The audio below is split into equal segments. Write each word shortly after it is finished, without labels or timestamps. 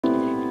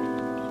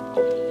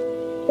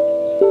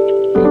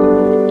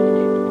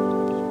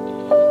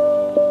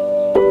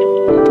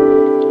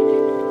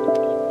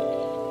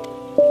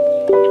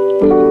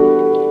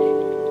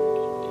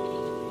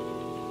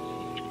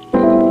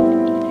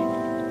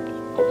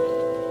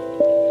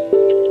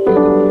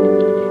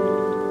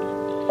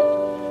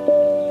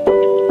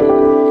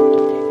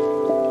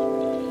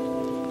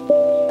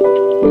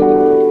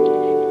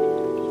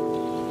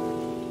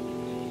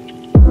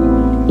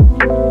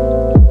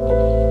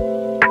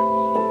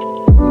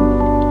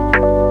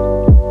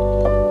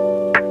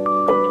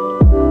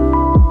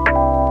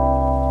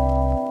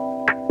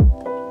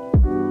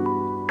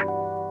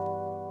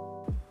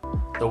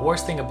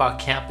worst thing about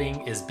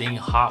camping is being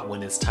hot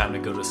when it's time to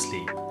go to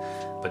sleep.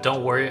 But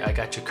don't worry, I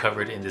got you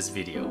covered in this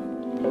video.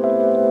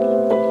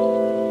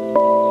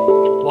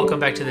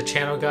 Welcome back to the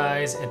channel,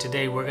 guys, and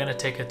today we're going to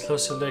take a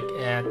closer look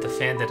at the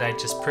fan that I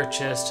just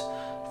purchased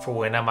for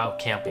when I'm out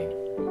camping.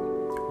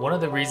 One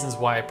of the reasons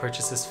why I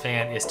purchased this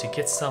fan is to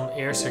get some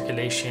air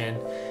circulation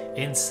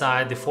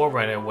inside the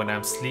 4Runner when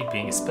I'm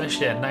sleeping,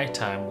 especially at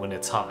nighttime when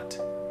it's hot.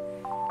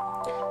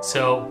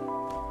 So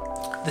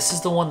this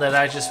is the one that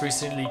I just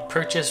recently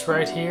purchased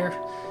right here,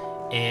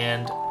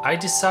 and I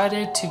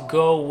decided to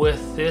go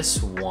with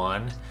this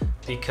one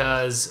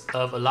because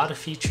of a lot of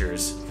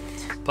features.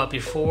 But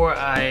before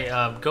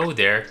I go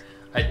there,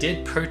 I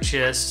did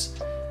purchase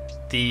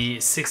the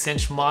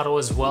 6-inch model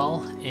as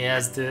well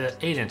as the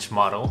 8-inch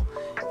model,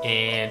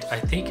 and I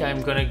think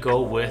I'm gonna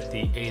go with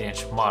the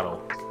 8-inch model.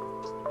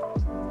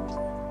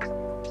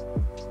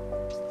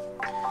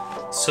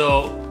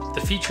 So the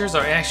features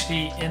are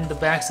actually in the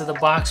backs of the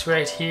box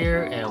right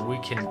here, and we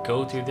can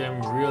go through them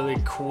really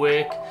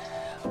quick.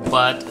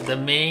 But the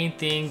main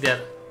thing that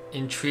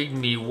intrigued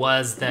me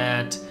was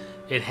that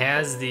it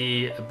has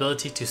the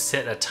ability to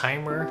set a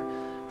timer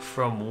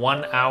from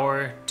 1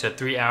 hour to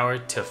 3 hour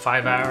to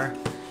 5 hour,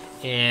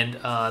 and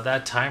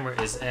that timer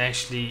is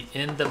actually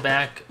in the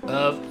back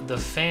of the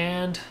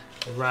fan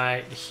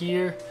right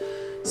here.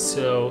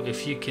 So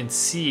if you can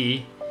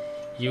see,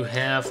 you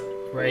have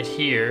right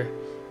here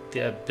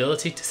the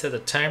ability to set a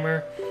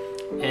timer,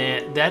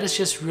 and that is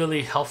just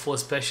really helpful,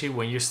 especially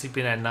when you're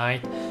sleeping at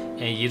night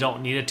and you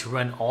don't need it to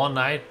run all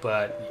night,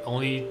 but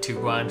only to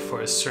run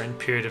for a certain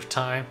period of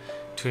time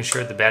to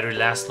ensure the battery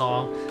lasts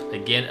long.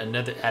 Again,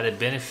 another added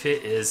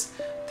benefit is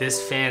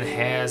this fan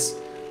has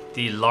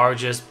the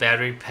largest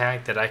battery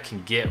pack that I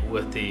can get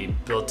with the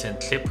built-in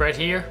clip right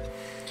here,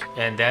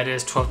 and that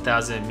is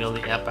 12,000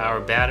 milliamp hour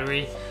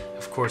battery.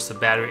 Of course, the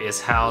battery is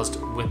housed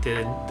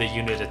within the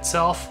unit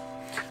itself.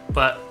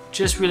 But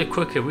just really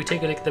quickly, we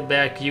take a look at the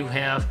back. You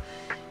have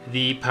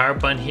the power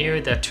button here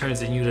that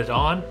turns the unit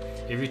on.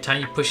 Every time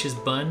you push this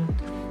button,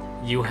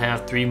 you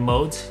have 3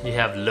 modes. You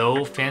have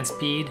low fan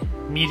speed,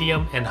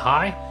 medium, and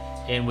high.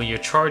 And when you're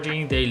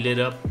charging, they lit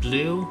up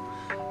blue.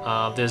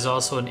 There's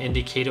also an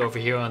indicator over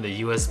here on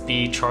the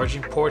USB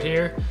charging port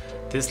here.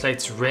 This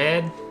light's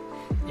red,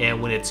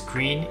 and when it's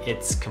green,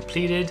 it's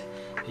completed.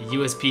 The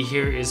USB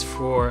here is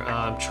for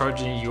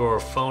charging your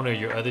phone or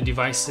your other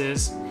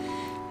devices.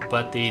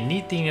 But the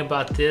neat thing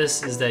about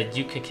this is that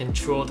you can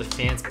control the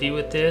fan speed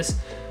with this.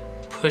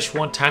 Push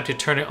 1 time to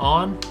turn it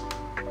on,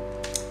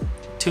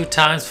 2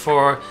 times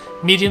for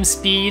medium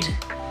speed,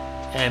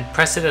 and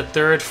press it a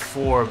 3rd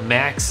for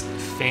max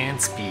fan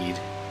speed.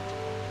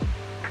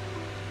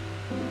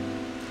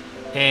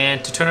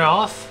 And to turn it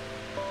off,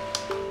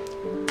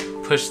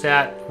 push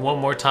that 1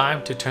 more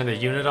time to turn the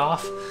unit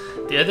off.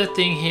 The other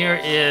thing here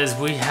is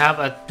we have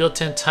a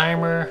built-in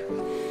timer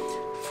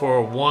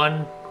for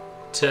 1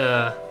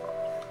 to,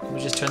 let me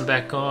just turn it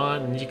back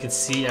on, and you can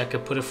see I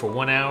could put it for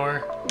 1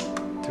 hour,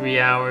 3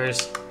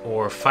 hours,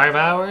 or 5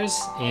 hours,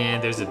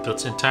 and there's a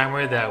built-in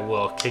timer that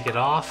will kick it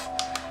off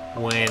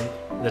when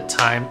the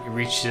time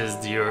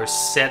reaches your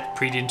set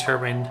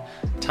predetermined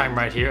time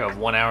right here of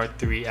 1 hour,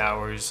 3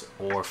 hours,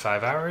 or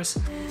 5 hours.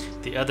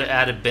 The other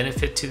added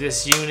benefit to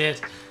this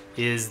unit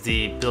is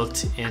the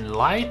built-in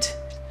light.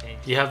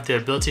 You have the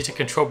ability to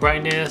control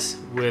brightness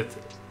with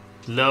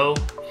low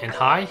and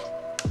high.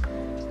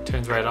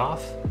 Turns right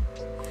off.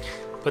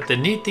 But the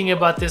neat thing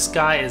about this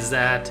guy is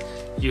that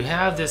you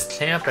have this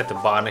clamp at the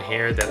bottom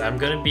here that I'm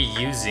going to be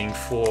using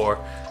for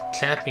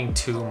clamping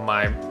to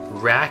my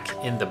rack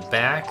in the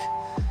back,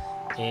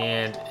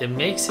 and it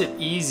makes it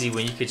easy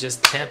when you could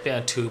just clamp it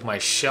onto my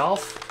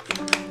shelf,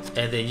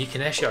 and then you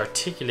can actually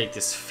articulate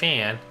this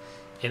fan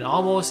in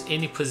almost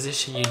any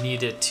position you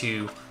need it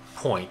to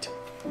point.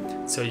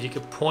 So you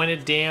could point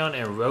it down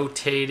and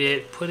rotate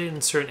it, put it in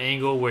a certain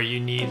angle where you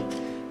need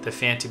the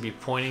fan to be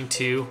pointing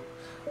to.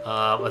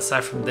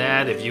 Aside from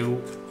that, if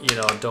you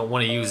don't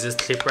want to use this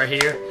clip right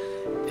here,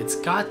 it's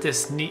got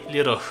this neat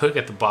little hook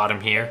at the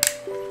bottom here,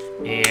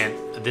 and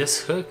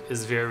this hook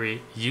is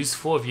very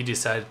useful if you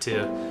decide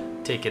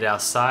to take it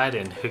outside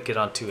and hook it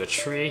onto a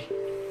tree,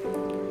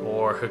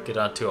 or hook it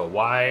onto a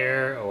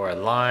wire or a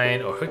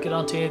line, or hook it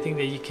onto anything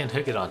that you can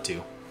hook it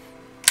onto.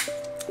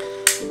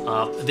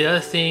 The other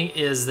thing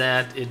is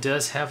that it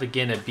does have,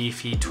 again, a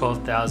beefy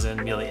 12,000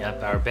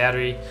 milliamp hour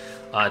battery.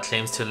 It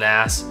claims to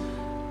last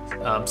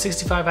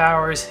 65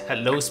 hours at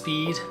low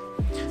speed.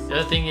 The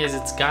other thing is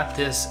it's got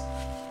this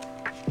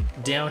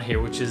down here,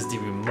 which is the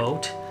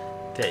remote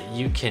that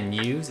you can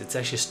use. It's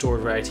actually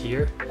stored right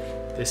here.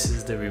 This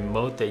is the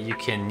remote that you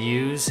can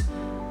use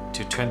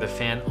to turn the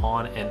fan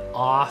on and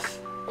off,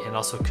 and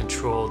also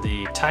control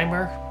the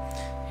timer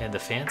and the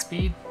fan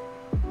speed.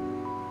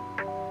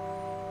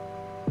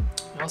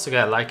 I also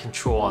got light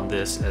control on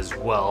this as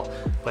well,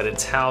 but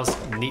it's housed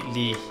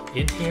neatly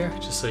in here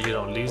just so you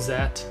don't lose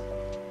that.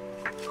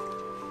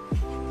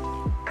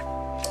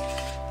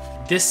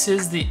 This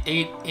is the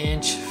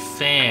 8-inch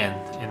fan,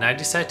 and I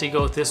decided to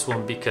go with this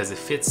one because it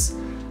fits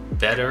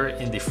better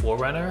in the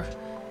 4Runner,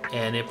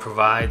 and it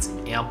provides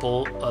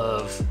ample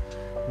of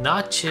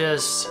not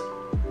just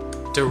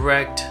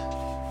direct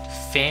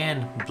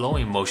fan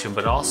blowing motion,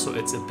 but also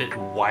it's a bit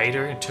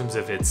wider in terms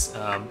of its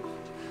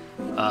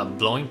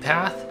blowing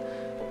path.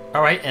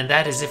 Alright, and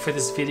that is it for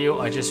this video.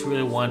 I just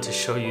really wanted to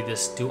show you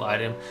this new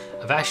item.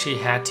 I've actually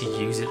had to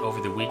use it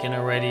over the weekend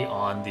already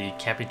on the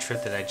camping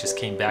trip that I just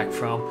came back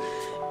from,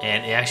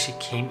 and it actually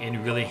came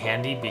in really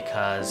handy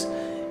because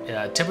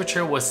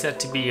temperature was set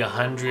to be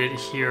 100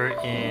 here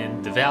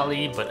in the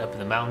valley, but up in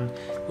the mountain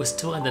it was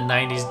still in the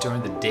 90s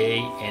during the day,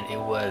 and it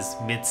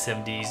was mid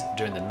 70s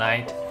during the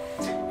night.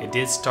 It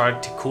did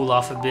start to cool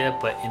off a bit,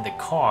 but in the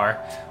car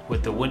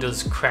with the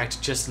windows cracked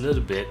just a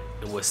little bit,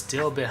 it was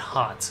still a bit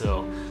hot.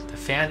 So the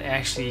fan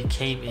actually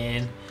came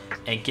in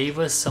and gave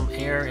us some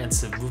air and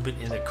some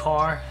movement in the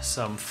car,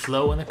 some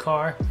flow in the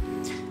car,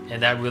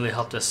 and that really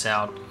helped us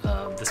out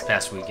this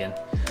past weekend.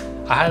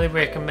 I highly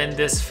recommend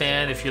this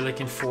fan if you're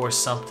looking for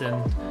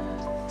something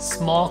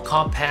small,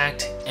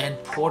 compact, and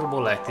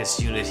portable like this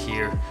unit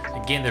here.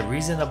 Again, the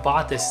reason I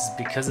bought this is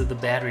because of the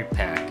battery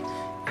pack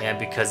and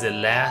because it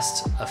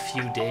lasts a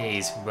few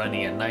days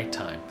running at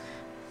nighttime.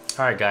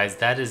 Alright guys,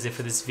 that is it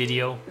for this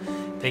video.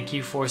 Thank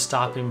you for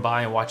stopping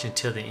by and watching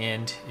till the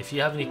end. If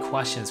you have any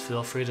questions,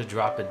 feel free to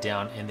drop it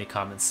down in the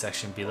comments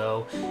section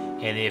below.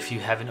 And if you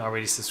haven't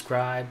already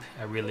subscribed,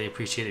 I really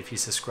appreciate it if you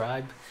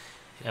subscribe.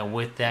 And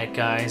with that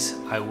guys,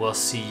 I will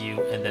see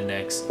you in the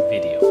next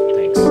video.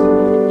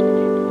 Thanks.